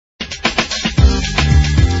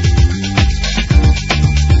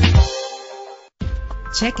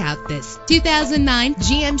Check out this 2009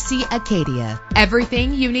 GMC Acadia.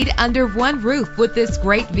 Everything you need under one roof with this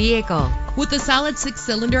great vehicle. With a solid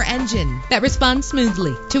 6-cylinder engine that responds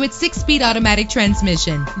smoothly to its 6-speed automatic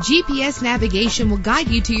transmission, GPS navigation will guide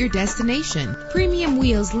you to your destination. Premium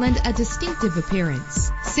wheels lend a distinctive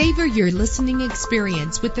appearance. Savor your listening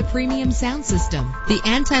experience with the premium sound system. The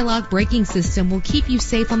anti-lock braking system will keep you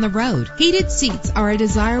safe on the road. Heated seats are a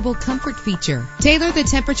desirable comfort feature. Tailor the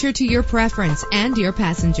temperature to your preference and your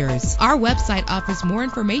passengers. Our website offers more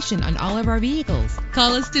information on all of our vehicles.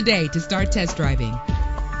 Call us today to start test driving.